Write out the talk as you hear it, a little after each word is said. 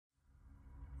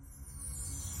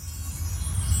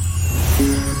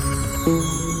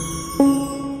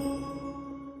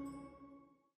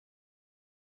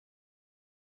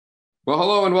Well,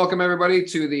 hello and welcome everybody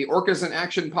to the Orcas in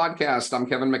Action podcast. I'm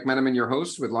Kevin McMenamin, your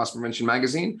host with Loss Prevention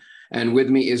Magazine. And with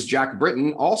me is Jack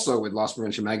Britton, also with Loss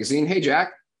Prevention Magazine. Hey,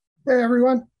 Jack. Hey,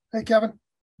 everyone. Hey, Kevin.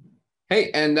 Hey,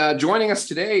 and joining us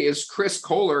today is Chris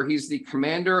Kohler. He's the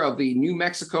commander of the New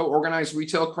Mexico Organized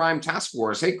Retail Crime Task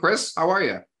Force. Hey, Chris, how are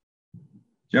you?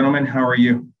 Gentlemen, how are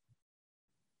you?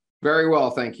 Very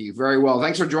well, thank you. Very well.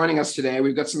 Thanks for joining us today.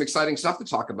 We've got some exciting stuff to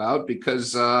talk about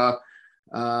because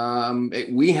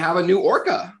we have a new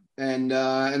Orca, and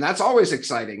that's always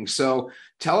exciting. So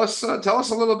tell us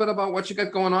a little bit about what you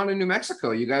got going on in New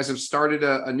Mexico. You guys have started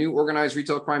a new organized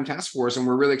retail crime task force, and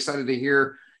we're really excited to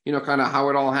hear, kind of how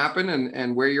it all happened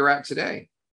and where you're at today.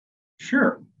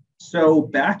 Sure. So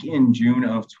back in June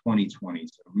of 2020,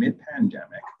 so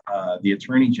mid-pandemic, the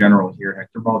Attorney General here,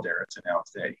 Hector Balderas,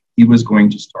 announced that he was going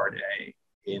to start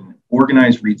an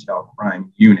organized retail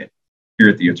crime unit here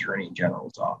at the Attorney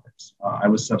General's office. I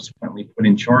was subsequently put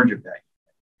in charge of that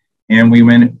unit, and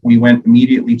we went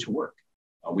immediately to work.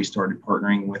 We started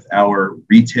partnering with our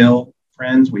retail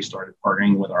friends. We started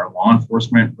partnering with our law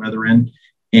enforcement brethren,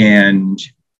 and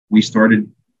we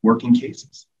started working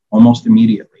cases almost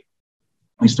immediately.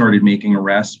 We started making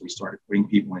arrests. We started putting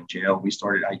people in jail. We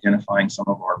started identifying some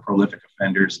of our prolific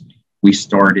offenders. We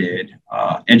started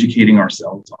educating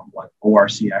ourselves on what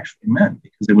ORC actually meant,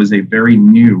 because it was a very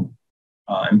new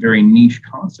and very niche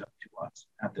concept to us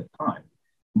at the time.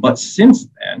 But since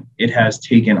then, it has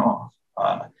taken off.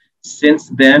 Since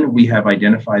then, we have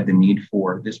identified the need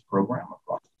for this program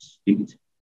across the state.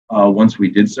 Once we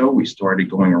did so, we started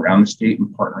going around the state and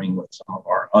partnering with some of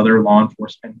our other law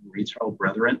enforcement and retail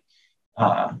brethren.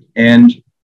 And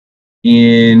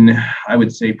in, I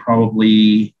would say,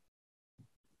 probably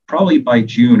by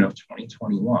June of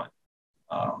 2021,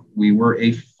 we were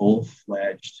a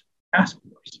full-fledged task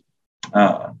force.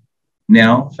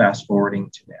 Now, fast forwarding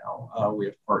to now, we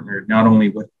have partnered not only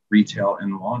with retail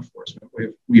and law enforcement,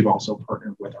 we've also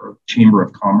partnered with our Chamber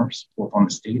of Commerce, both on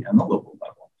the state and the local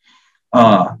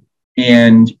level.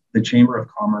 And the Chamber of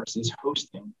Commerce is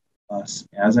hosting us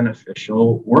as an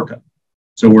official Orca.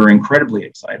 So we're incredibly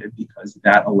excited because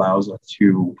that allows us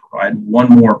to provide one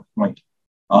more point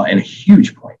and a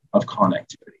huge point of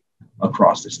connectivity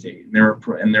across the state.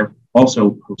 And they're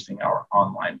also hosting our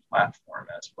online platform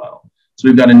as well. So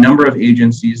we've got a number of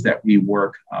agencies that we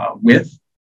work with.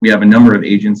 We have a number of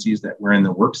agencies that we're in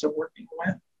the works of working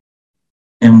with.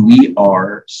 And we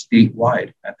are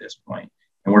statewide at this point.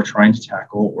 And we're trying to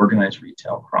tackle organized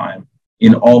retail crime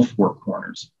in all four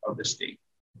corners of the state.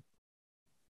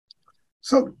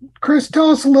 So, Chris, tell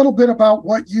us a little bit about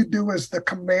what you do as the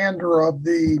commander of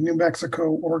the New Mexico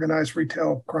Organized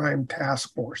Retail Crime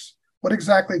Task Force. What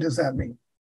exactly does that mean?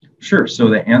 Sure. So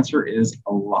the answer is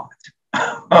a lot.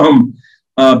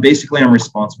 Basically, I'm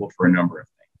responsible for a number of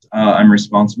things. I'm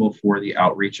responsible for the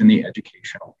outreach and the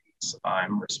educational piece.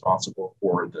 I'm responsible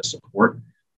for the support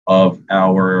of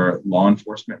our law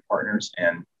enforcement partners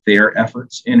and their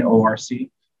efforts in ORC.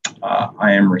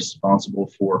 I am responsible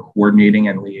for coordinating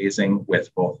and liaising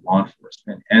with both law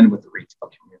enforcement and with the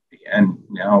retail community, and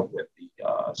now with the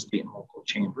state and local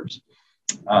chambers.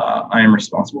 I am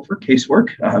responsible for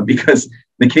casework because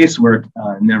the casework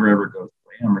never ever goes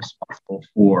away. I'm responsible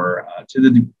for, to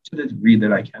the degree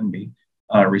that I can be,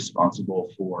 responsible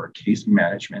for case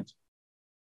management.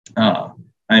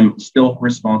 I'm still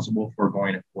responsible for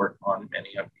going to court on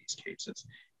many of these cases.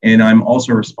 And I'm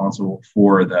also responsible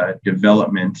for the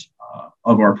development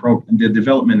of our program, the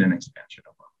development and expansion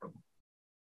of our program.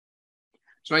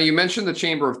 So now you mentioned the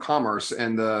Chamber of Commerce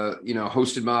and the,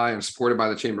 hosted by and supported by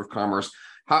the Chamber of Commerce.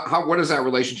 What is that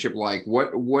relationship like?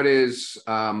 What is,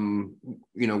 are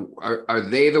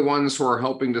they the ones who are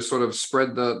helping to sort of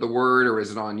spread the word, or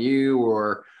is it on you,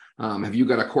 or have you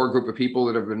got a core group of people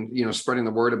that have been, spreading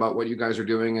the word about what you guys are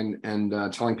doing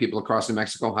and telling people across New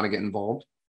Mexico how to get involved?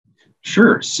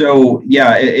 Sure. So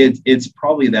yeah, it's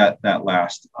probably that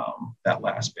last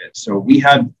bit. So we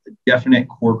have a definite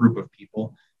core group of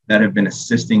people that have been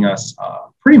assisting us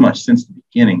pretty much since the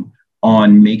beginning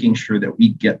on making sure that we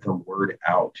get the word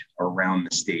out around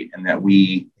the state and that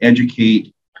we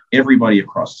educate everybody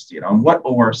across the state on what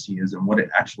ORC is and what it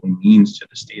actually means to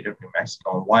the state of New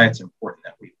Mexico and why it's important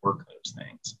that we work those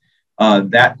things.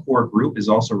 That core group is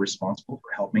also responsible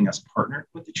for helping us partner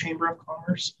with the Chamber of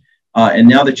Commerce. And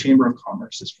now the Chamber of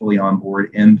Commerce is fully on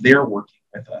board, and they're working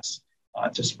with us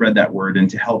to spread that word and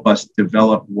to help us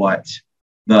develop what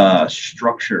the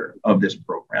structure of this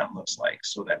program looks like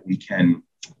so that we can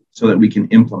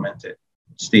implement it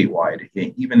statewide,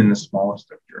 even in the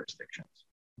smallest of jurisdictions.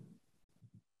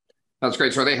 That's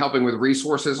great. So are they helping with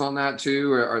resources on that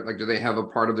too? Or do they have a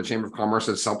part of the Chamber of Commerce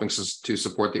that's helping to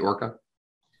support the Orca?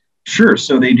 Sure.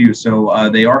 So they do. So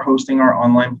they are hosting our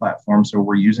online platform. So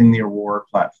we're using the Aurora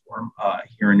platform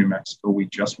here in New Mexico. We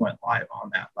just went live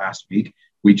on that last week.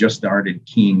 We just started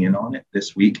keying in on it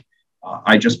this week.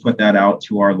 I just put that out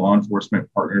to our law enforcement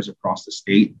partners across the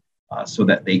state so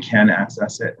that they can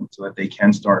access it and so that they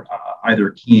can start either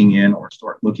keying in or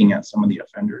start looking at some of the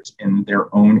offenders in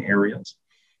their own areas.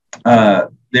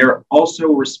 They're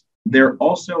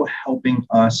also helping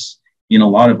us in a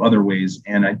lot of other ways.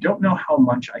 And I don't know how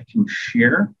much I can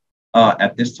share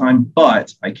at this time,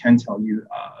 but I can tell you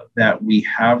that we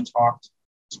have talked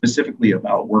specifically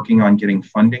about working on getting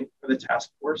funding for the task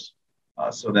force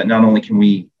so that not only can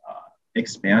we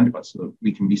expand, but so that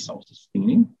we can be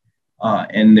self-sustaining.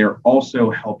 And they're also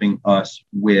helping us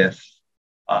with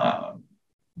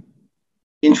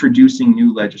introducing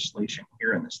new legislation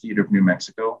here in the state of New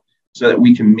Mexico so that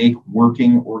we can make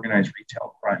working organized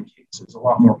retail crime cases a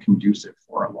lot more conducive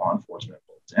for our law enforcement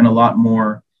folks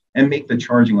and make the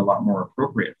charging a lot more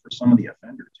appropriate for some of the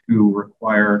offenders who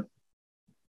require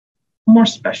more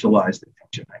specialized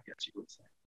attention, I guess you would say.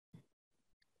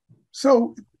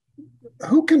 So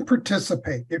who can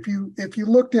participate? If you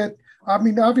looked at, I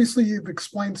mean, obviously you've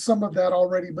explained some of that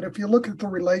already, but if you look at the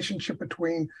relationship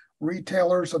between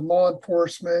retailers and law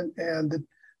enforcement and the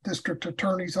district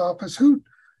attorney's office, who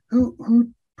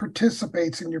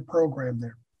participates in your program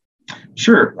there?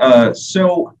 Sure.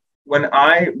 So when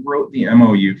I wrote the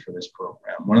MOU for this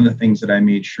program, one of the things that I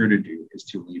made sure to do is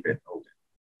to leave it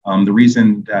open. The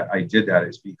reason that I did that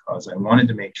is because I wanted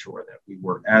to make sure that we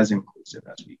were as inclusive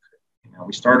as we could. You know,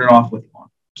 we started off with law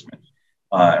enforcement,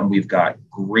 and we've got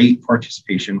great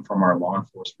participation from our law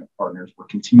enforcement partners. We're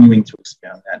continuing to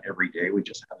expand that every day. We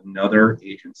just had another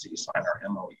agency sign our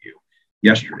MOU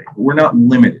yesterday. But we're not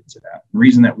limited to that. The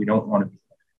reason that we don't want to be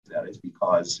limited to that is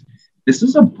because this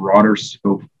is a broader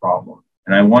scope problem.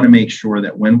 And I want to make sure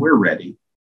that when we're ready,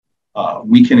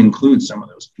 we can include some of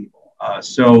those people.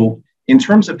 So in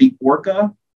terms of the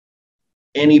ORCA,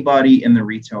 anybody in the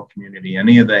retail community,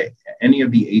 any of the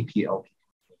APLP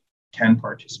can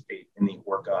participate in the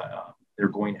ORCA. They're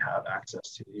going to have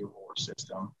access to the Aurora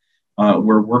system.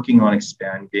 We're working on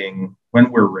expanding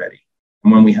when we're ready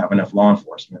and when we have enough law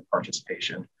enforcement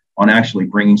participation on actually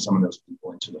bringing some of those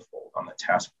people into the fold on the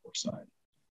task force side.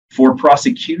 For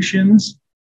prosecutions,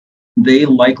 they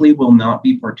likely will not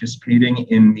be participating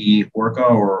in the ORCA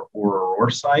or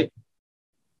Aurora site.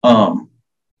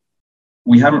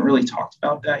 We haven't really talked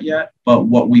about that yet, but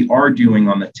what we are doing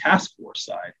on the task force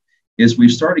side is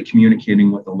we've started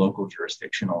communicating with the local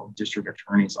jurisdictional district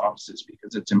attorney's offices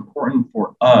because it's important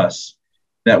for us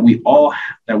that we're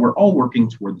all working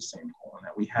toward the same goal and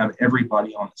that we have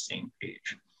everybody on the same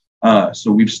page.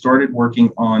 So we've started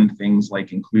working on things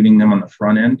like including them on the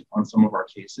front end on some of our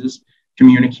cases,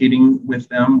 communicating with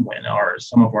them when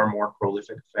some of our more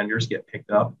prolific offenders get picked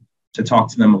up, to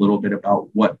talk to them a little bit about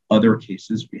what other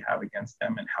cases we have against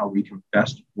them and how we can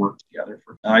best work together.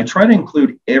 I try to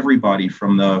include everybody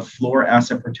from the floor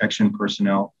asset protection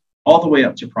personnel all the way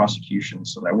up to prosecution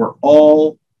so that we're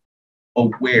all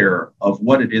aware of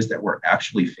what it is that we're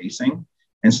actually facing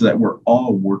and so that we're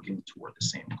all working toward the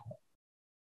same goal.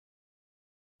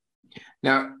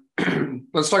 Now,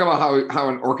 let's talk about how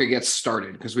an ORCA gets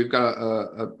started, because we've got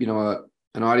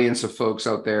an audience of folks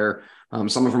out there.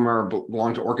 Some of them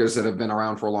belong to ORCAs that have been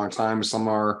around for a long time. Some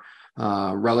are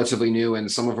relatively new,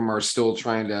 and some of them are still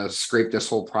trying to scrape this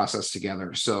whole process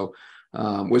together. So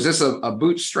was this a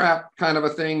bootstrap kind of a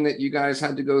thing that you guys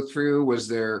had to go through? Was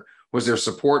there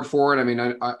support for it? I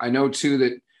mean, I know too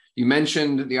that you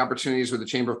mentioned the opportunities with the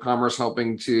Chamber of Commerce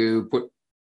helping to put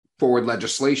forward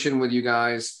legislation with you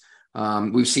guys.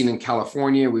 We've seen in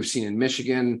California, we've seen in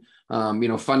Michigan,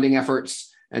 funding efforts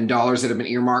and dollars that have been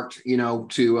earmarked,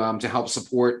 to help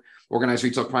support organized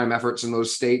retail crime efforts in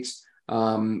those states.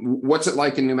 What's it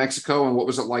like in New Mexico, and what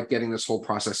was it like getting this whole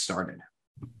process started?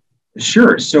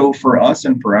 Sure. So for us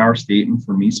and for our state, and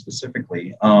for me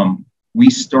specifically, we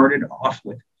started off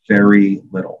with very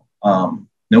little.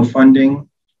 No funding,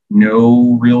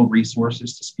 no real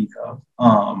resources to speak of,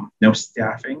 no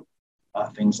staffing,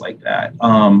 things like that.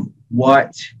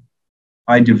 What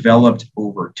I developed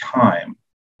over time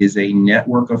is a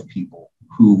network of people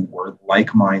who were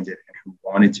like-minded and who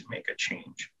wanted to make a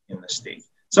change in the state.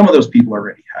 Some of those people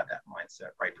already had that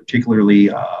mindset, right? Particularly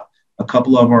a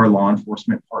couple of our law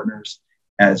enforcement partners,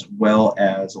 as well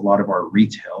as a lot of our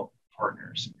retail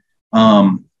partners.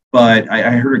 But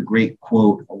I heard a great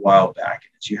quote a while back,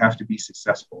 and it's, you have to be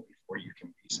successful before you can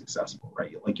be successful,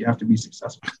 right? Like, you have to be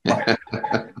successful.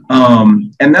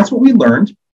 And that's what we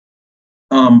learned.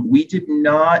 We did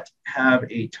not have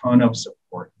a ton of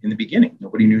support in the beginning.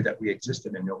 Nobody knew that we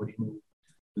existed, and nobody knew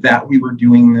that we were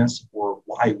doing this or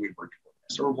why we were doing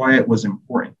this or why it was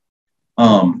important.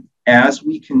 As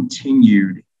we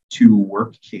continued to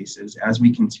work cases, as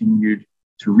we continued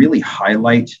to really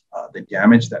highlight the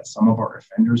damage that some of our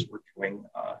offenders were doing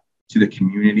to the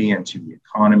community and to the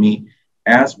economy,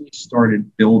 as we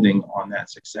started building on that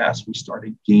success, we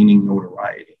started gaining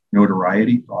notoriety.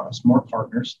 Notoriety brought us more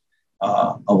partners,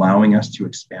 allowing us to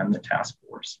expand the task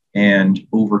force. And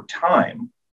over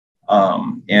time,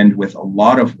 and with a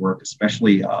lot of work,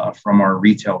 especially from our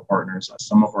retail partners,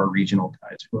 some of our regional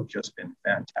guys who have just been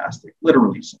fantastic,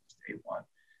 literally since day one,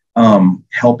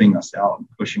 helping us out and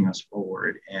pushing us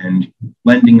forward and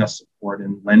lending us support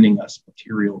and lending us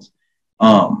materials.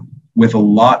 With a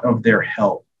lot of their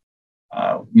help,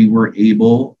 we were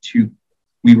able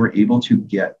to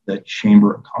get the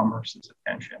Chamber of Commerce's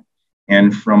attention.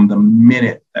 And from the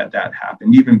minute that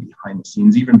happened, even behind the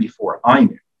scenes, even before I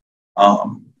knew,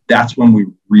 that's when we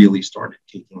really started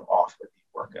taking off with the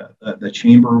work. The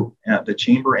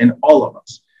chamber and all of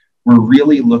us were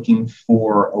really looking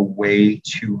for a way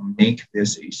to make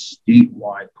this a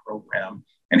statewide program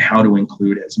and how to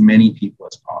include as many people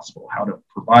as possible, how to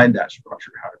provide that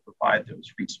structure, how to provide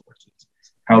those resources,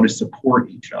 how to support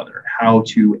each other, how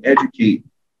to educate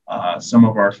some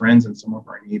of our friends and some of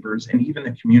our neighbors and even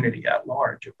the community at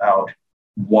large about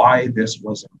why this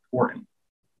was important.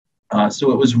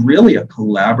 So it was really a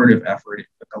collaborative effort. It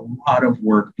took a lot of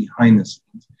work behind the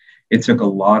scenes. It took a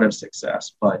lot of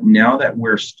success, but now that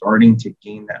we're starting to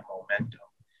gain that momentum,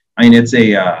 I mean, it's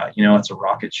a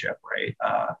rocket ship, right?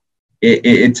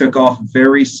 It took off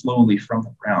very slowly from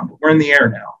the ground, but we're in the air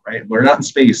now, right? We're not in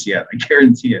space yet, I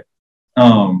guarantee it.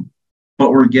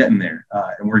 But we're getting there,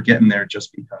 and we're getting there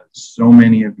just because so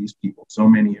many of these people, so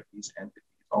many of these entities,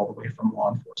 all the way from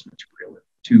law enforcement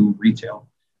to retail,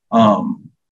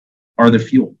 are the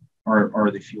fuel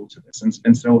to this,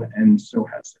 and so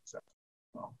has success.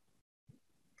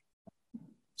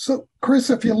 So,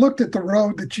 Chris, if you looked at the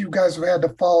road that you guys have had to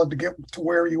follow to get to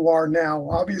where you are now,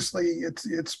 obviously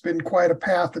it's been quite a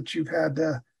path that you've had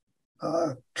to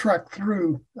trek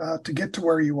through to get to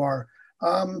where you are.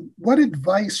 What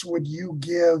advice would you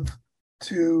give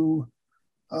to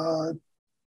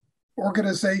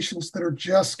organizations that are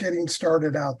just getting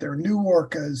started out there, new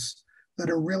orcas that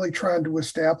are really trying to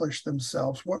establish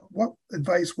themselves? What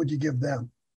advice would you give them?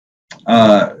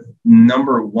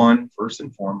 Number one, first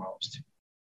and foremost,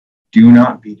 do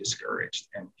not be discouraged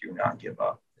and do not give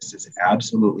up. This is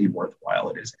absolutely worthwhile.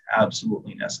 It is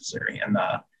absolutely necessary. And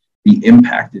the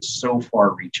impact is so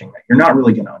far reaching that you're not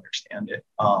really going to understand it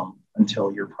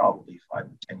until you're probably 5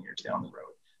 to 10 years down the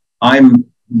road.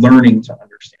 I'm learning to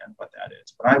understand what that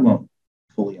is, but I won't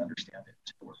fully understand it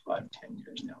until we're 5 to 10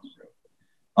 years down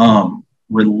the road.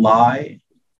 Rely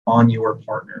on your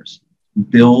partners,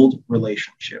 build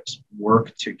relationships,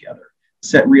 work together,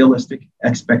 set realistic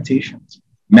expectations,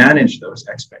 manage those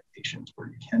expectations where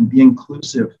you can. Be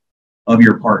inclusive of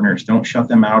your partners. Don't shut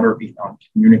them out or be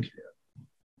non-communicative.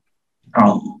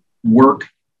 Work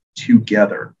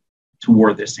together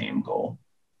toward the same goal.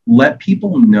 Let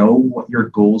people know what your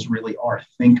goals really are.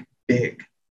 Think big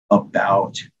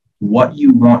about what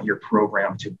you want your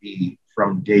program to be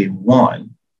from day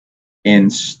one,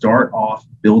 and start off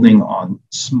building on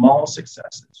small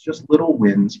successes, just little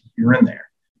wins here and there,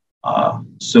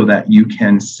 so that you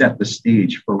can set the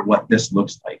stage for what this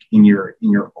looks like in your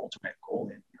ultimate goal,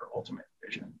 in your ultimate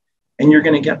vision. And you're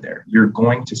going to get there. You're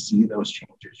going to see those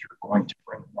changes. You're going to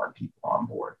bring more people on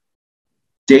board.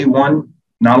 Day one,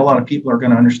 not a lot of people are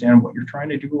going to understand what you're trying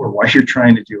to do or why you're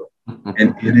trying to do it.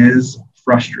 And it is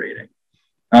frustrating.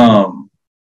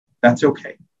 That's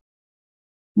okay.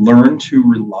 Learn to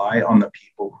rely on the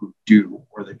people who do,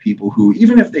 or the people who,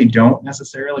 even if they don't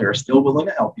necessarily, are still willing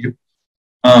to help you.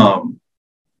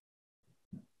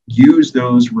 Use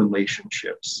those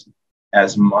relationships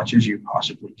as much as you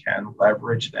possibly can.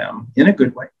 Leverage them in a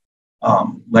good way.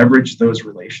 Leverage those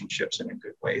relationships in a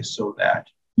good way so that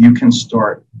you can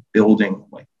start building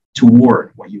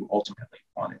toward what you ultimately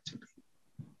want it to be.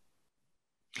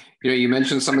 You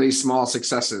mentioned some of these small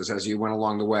successes as you went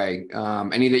along the way.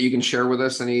 Any that you can share with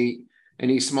us?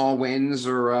 Any small wins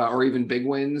or even big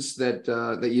wins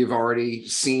that you've already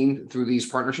seen through these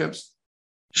partnerships?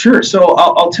 Sure. So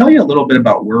I'll tell you a little bit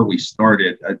about where we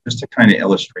started, just to kind of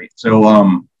illustrate.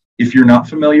 So if you're not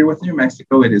familiar with New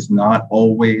Mexico, it is not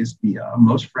always the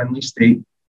most friendly state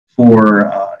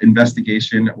for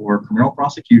investigation or criminal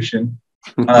prosecution.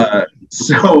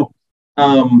 So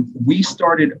we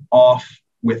started off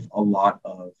with a lot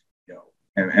of,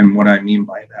 and what I mean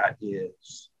by that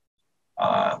is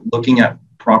looking at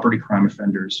property crime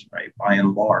offenders, right? By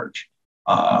and large,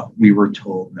 we were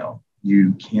told, no,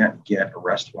 you can't get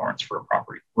arrest warrants for a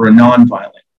property, for a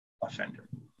non-violent offender.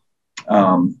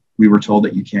 We were told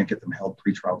that you can't get them held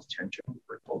pretrial detention. We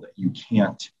were told that you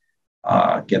can't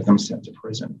get them sent to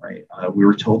prison, right? We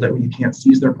were told that you can't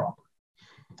seize their property.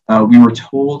 We were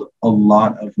told a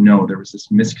lot of no. There was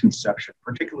this misconception,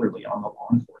 particularly on the law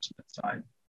enforcement side,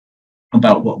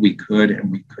 about what we could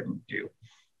and we couldn't do.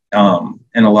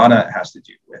 And a lot of it has to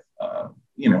do with,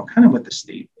 kind of with the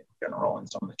state in general and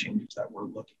some of the changes that we're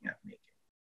looking at making.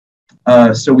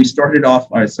 So we started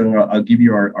off, I'll give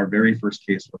you our very first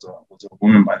case was a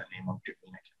woman by the name of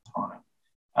Davina Quintana.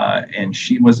 And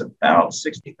she was about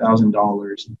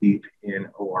 $60,000 deep in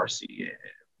ORC at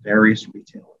various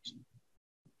retailers.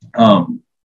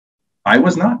 I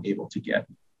was not able to get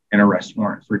an arrest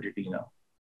warrant for Davina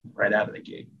right out of the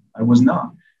gate. I was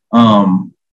not.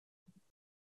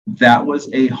 That was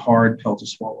a hard pill to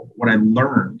swallow. What I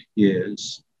learned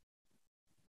is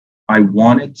I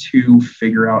wanted to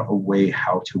figure out a way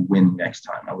how to win next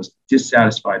time. I was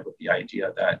dissatisfied with the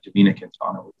idea that Davina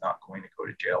Quintana was not going to go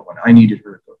to jail when I needed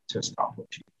her to stop what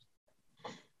she was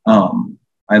doing.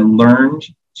 I learned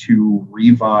to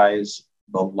revise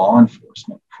the law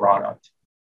enforcement product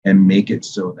and make it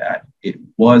so that it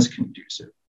was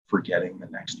conducive for getting the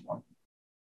next one.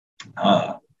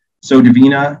 So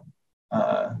Davina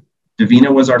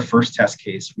was our first test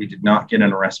case. We did not get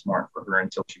an arrest warrant for her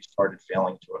until she started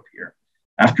failing to appear.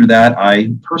 After that,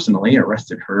 I personally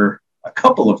arrested her a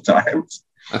couple of times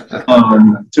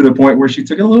to the point where she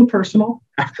took it a little personal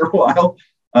after a while.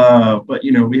 But,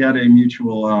 we had a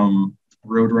mutual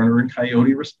Roadrunner and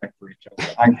Coyote respect for each other,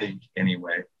 I think,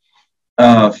 anyway.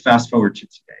 Fast forward to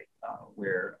today,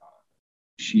 where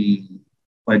she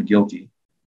pled guilty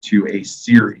to a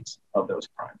series of those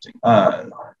crimes.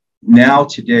 Now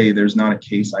today, there's not a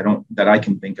case that I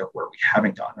can think of where we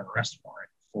haven't gotten an arrest warrant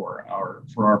for our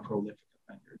prolific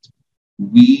offenders.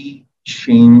 We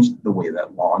changed the way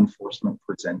that law enforcement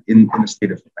in the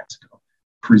state of New Mexico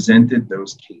presented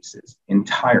those cases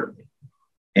entirely.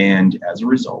 And as a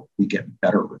result, we get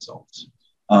better results.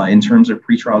 In terms of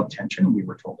pretrial detention, we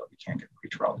were told that we can't get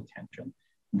pretrial detention.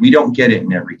 We don't get it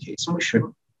in every case, and we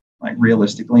shouldn't. Like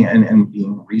realistically and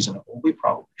being reasonable, we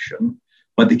probably shouldn't.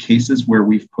 But the cases where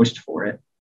we've pushed for it,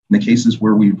 and the cases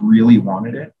where we've really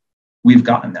wanted it, we've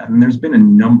gotten that. And there's been a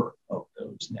number of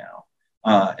those now.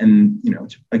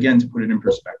 To put it in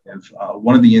perspective,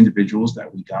 one of the individuals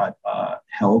that we got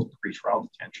held pretrial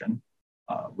detention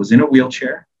was in a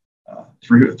wheelchair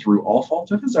through all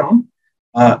fault of his own,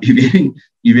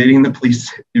 evading the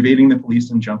police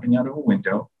and jumping out of a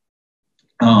window.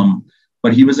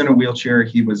 But he was in a wheelchair.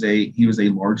 He was a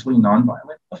largely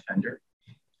nonviolent offender,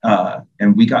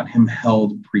 and we got him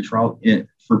held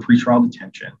for pretrial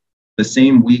detention the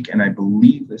same week, and I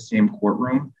believe the same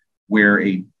courtroom where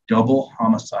a double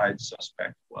homicide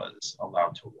suspect was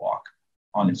allowed to walk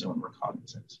on his own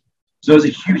recognizance. So it was a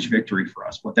huge victory for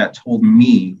us. What that told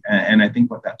me, and I think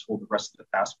what that told the rest of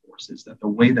the task force, is that the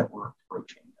way that we're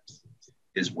approaching this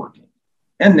is working.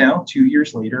 And now, 2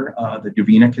 years later, the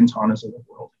Davina Quintanas of the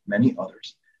world, many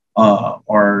others,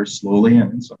 are slowly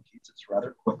and in some cases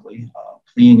rather quickly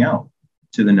pleading out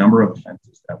to the number of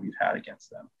offenses that we've had against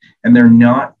them. And they're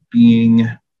not being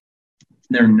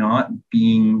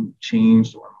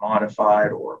changed or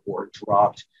modified or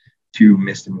dropped to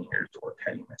misdemeanors or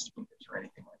petty misdemeanors or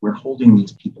anything. We're holding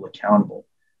these people accountable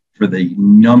for the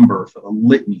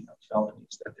litany of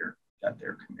felonies that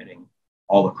they're committing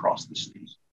all across the state.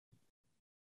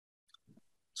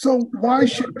 So why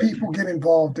should people get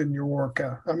involved in your work?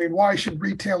 I mean, why should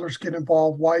retailers get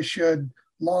involved? Why should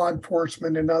law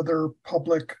enforcement and other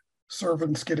public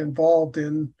servants get involved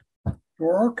in your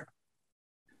work?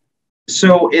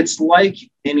 So it's like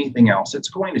anything else. It's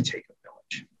going to take a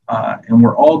village. And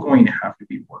we're all going to have to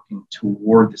be working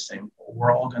toward the same goal.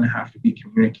 We're all going to have to be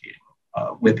communicating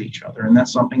with each other. And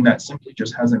that's something that simply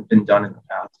just hasn't been done in the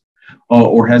past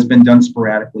or has been done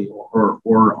sporadically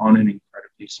or on an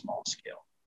incredibly small scale.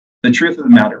 The truth of the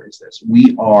matter is this: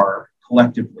 we are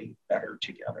collectively better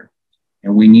together,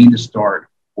 and we need to start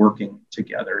working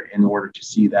together in order to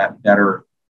see that better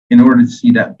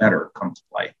come to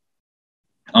light.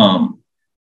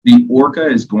 The ORCA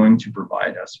is going to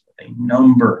provide us with a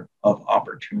number of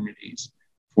opportunities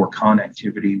for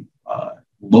connectivity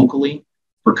locally,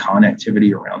 for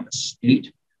connectivity around the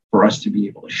state, for us to be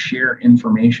able to share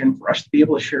information, for us to be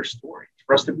able to share stories,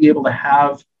 for us to be able to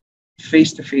have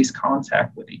face-to-face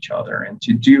contact with each other, and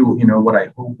to do, what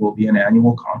I hope will be an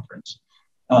annual conference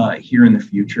here in the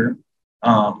future.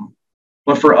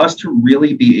 But for us to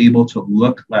really be able to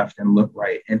look left and look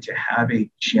right and to have a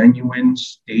genuine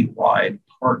statewide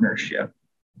partnership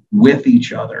with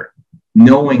each other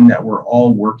knowing that we're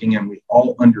all working and we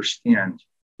all understand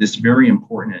this very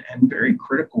important and very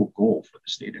critical goal for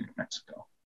the state of New Mexico.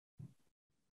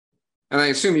 And I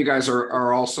assume you guys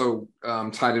are also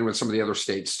tied in with some of the other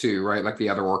states too, right? Like the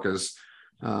other orcas.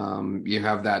 You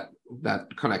have that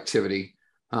connectivity.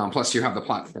 Plus you have the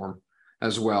platform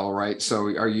as well, right?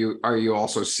 So are you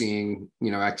also seeing,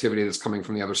 activity that's coming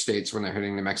from the other states when they're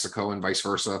heading to Mexico and vice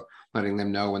versa, letting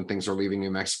them know when things are leaving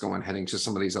New Mexico and heading to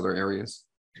some of these other areas?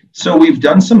 So we've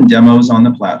done some demos on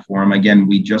the platform. Again,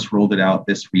 we just rolled it out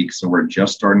this week, so we're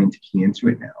just starting to key into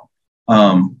it now.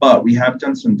 But we have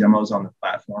done some demos on the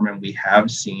platform, and we have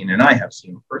seen, and I have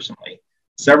seen personally,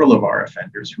 several of our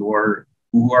offenders who are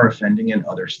offending in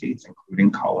other states,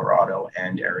 including Colorado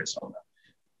and Arizona.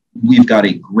 We've got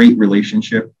a great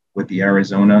relationship with the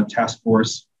Arizona task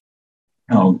force.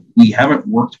 We haven't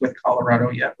worked with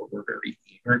Colorado yet, but we're very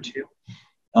eager to.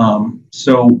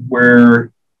 So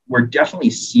we're definitely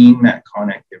seeing that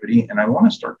connectivity, and I want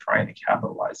to start trying to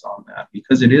capitalize on that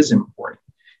because it is important.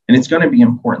 And it's going to be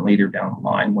important later down the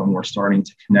line when we're starting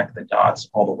to connect the dots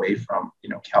all the way from,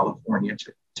 California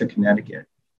to Connecticut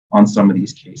on some of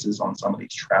these cases, on some of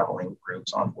these traveling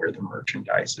groups, on where the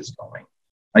merchandise is going.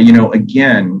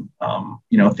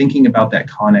 Thinking about that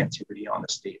connectivity on the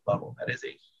state level, that is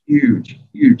a huge,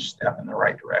 huge step in the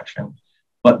right direction.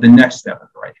 But the next step in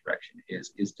the right direction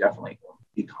is definitely going to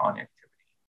be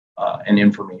connectivity and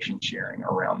information sharing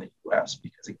around the U.S.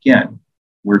 Because again,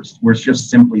 we're just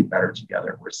simply better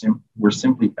together. We're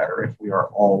simply better if we are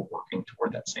all working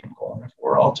toward that same goal and if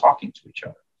we're all talking to each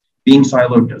other. Being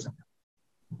siloed doesn't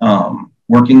help.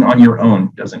 Working on your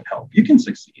own doesn't help. You can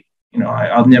succeed.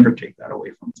 I'll never take that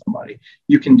away from somebody.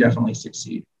 You can definitely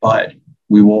succeed, but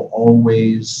we will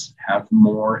always have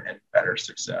more and better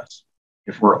success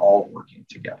if we're all working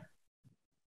together.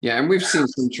 Yeah, and we've seen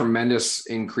some tremendous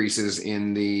increases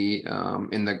in the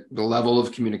level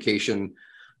of communication,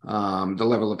 the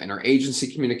level of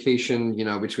interagency communication,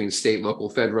 between state, local,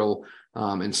 federal,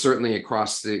 and certainly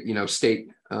across the state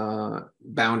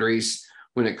boundaries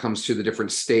when it comes to the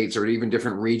different states or even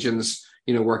different regions,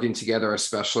 working together,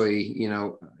 especially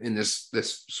in this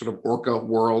sort of orca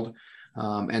world.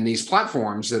 And these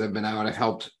platforms that have been out have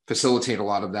helped facilitate a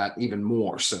lot of that even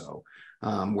more so,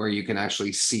 where you can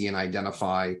actually see and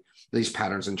identify these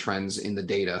patterns and trends in the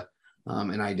data,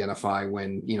 and identify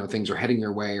when things are heading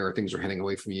your way or things are heading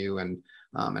away from you. And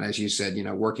as you said,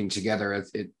 working together,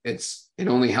 it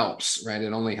only helps, right?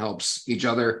 It only helps each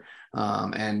other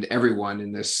and everyone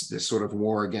in this sort of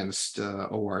war against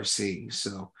ORC.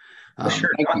 So.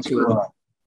 Sure.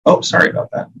 Sorry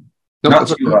about that.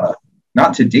 No,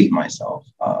 not to date myself,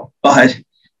 but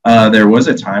there was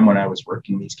a time when I was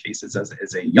working these cases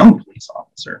as a young police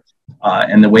officer.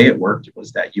 And the way it worked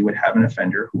was that you would have an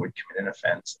offender who would commit an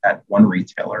offense at one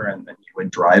retailer, and then you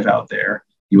would drive out there,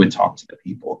 you would talk to the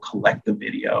people, collect the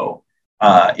video.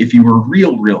 If you were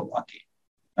real lucky,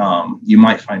 you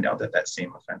might find out that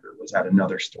same offender was at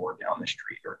another store down the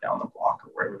street or down the block or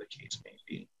wherever the case may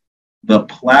be. The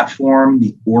platform,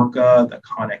 the ORCA, the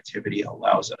connectivity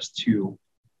allows us to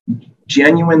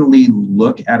genuinely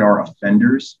look at our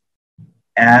offenders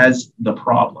as the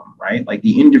problem, right? Like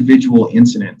the individual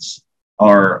incidents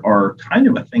are kind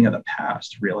of a thing of the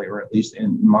past, really, or at least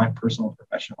in my personal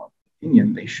professional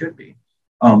opinion, they should be.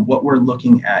 What we're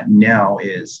looking at now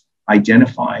is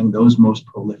identifying those most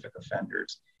prolific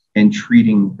offenders and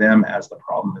treating them as the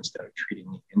problem instead of treating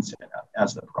the incident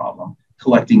as the problem,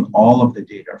 collecting all of the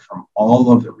data from all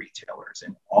of the retailers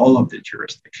and all of the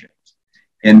jurisdictions,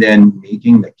 and then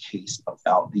making the case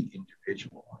about the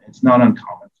individual. It's not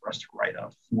uncommon for us to write a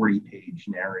 40-page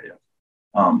narrative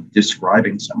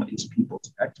describing some of these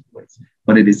people's exploits,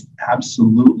 but it is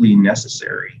absolutely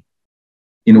necessary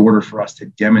in order for us to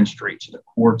demonstrate to the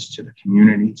courts, to the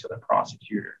community, to the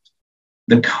prosecutors,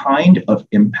 the kind of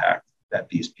impact that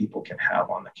these people can have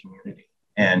on the community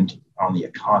and on the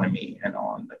economy and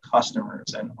on the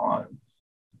customers and on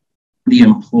the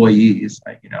employees,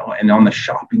 and on the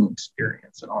shopping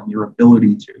experience and on your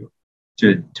ability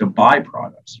to buy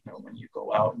products, when you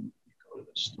go out and you go to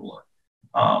the store.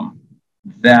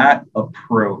 That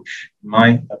approach, in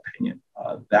my opinion,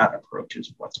 that approach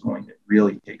is what's going to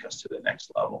really take us to the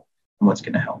next level and what's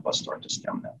going to help us start to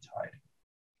stem that tide.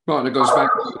 Well, and it goes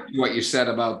back to what you said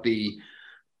about the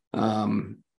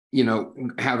having,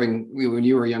 when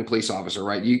you were a young police officer,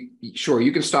 right?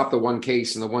 You can stop the one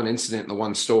case and the one incident in the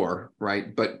one store,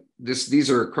 right? But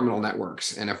these are criminal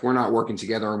networks. And if we're not working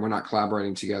together and we're not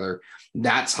collaborating together,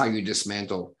 that's how you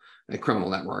dismantle a criminal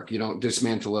network. You don't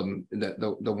dismantle them,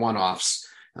 the one-offs.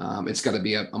 It's got to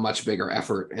be a much bigger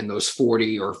effort. And those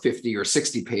 40 or 50 or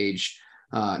 60 page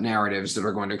narratives that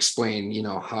are going to explain,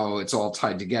 how it's all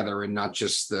tied together and not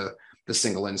just the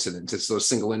single incidents. It's those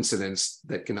single incidents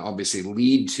that can obviously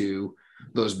lead to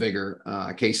those bigger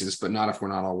cases, but not if we're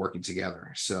not all working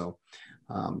together. So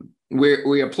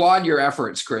we applaud your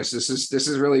efforts, Chris. This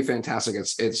is really fantastic.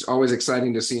 It's always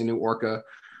exciting to see a new Orca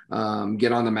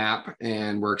get on the map,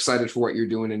 and we're excited for what you're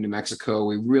doing in New Mexico.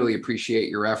 We really appreciate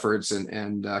your efforts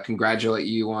and congratulate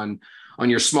you on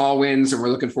your small wins, and we're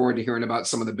looking forward to hearing about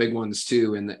some of the big ones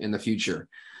too in the future.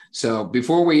 So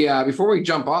before we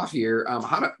jump off here,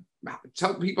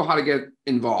 tell people how to get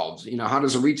involved. How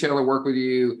does a retailer work with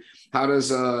you? How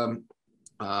does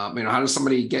how does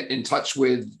somebody get in touch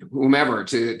with whomever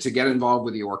to get involved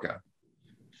with the Orca?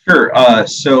 Sure.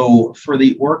 So for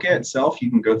the Orca itself,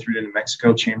 you can go through the New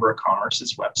Mexico Chamber of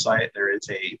Commerce's website. There is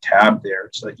a tab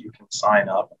there so that you can sign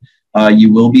up.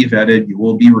 You will be vetted. You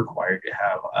will be required to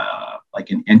have like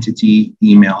an entity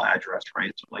email address,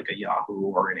 right? So like a Yahoo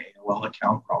or an AOL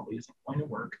account probably isn't going to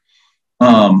work.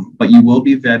 But you will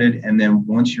be vetted. And then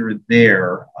once you're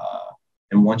there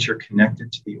and once you're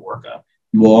connected to the Orca,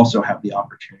 you will also have the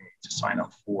opportunity to sign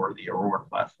up for the Aurora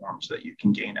platform so that you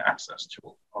can gain access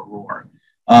to Aurora.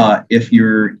 If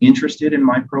you're interested in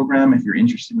my program, if you're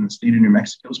interested in the state of New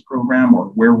Mexico's program or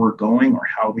where we're going or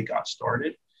how we got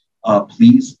started,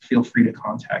 please feel free to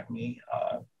contact me.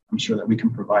 I'm sure that we can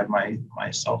provide my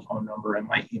cell phone number and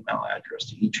my email address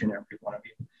to each and every one of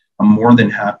you. I'm more than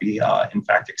happy, in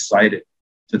fact, excited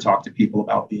to talk to people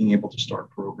about being able to start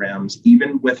programs,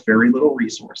 even with very little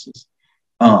resources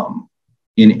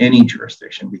in any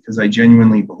jurisdiction, because I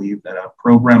genuinely believe that a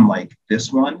program like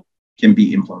this one can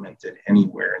be implemented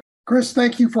anywhere. Chris,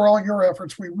 thank you for all your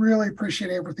efforts. We really appreciate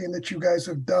everything that you guys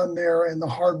have done there and the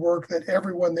hard work that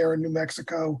everyone there in New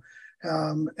Mexico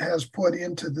has put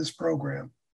into this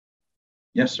program.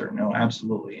 Yes, sir. No,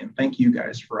 absolutely. And thank you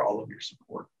guys for all of your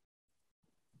support.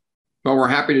 Well, we're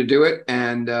happy to do it.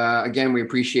 And again, we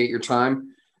appreciate your time.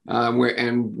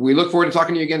 And we look forward to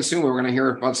talking to you again soon. We're going to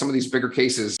hear about some of these bigger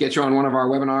cases, get you on one of our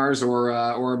webinars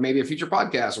or maybe a future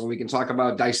podcast where we can talk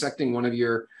about dissecting one of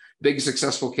your big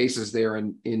successful cases there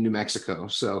in New Mexico.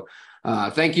 So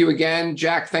thank you again,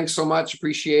 Jack. Thanks so much.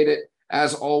 Appreciate it.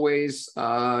 As always,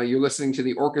 you're listening to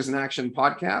the Orcas in Action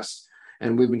podcast,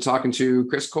 and we've been talking to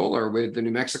Chris Kohler with the New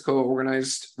Mexico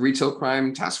Organized Retail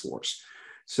Crime Task Force.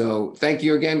 So thank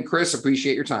you again, Chris.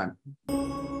 Appreciate your time.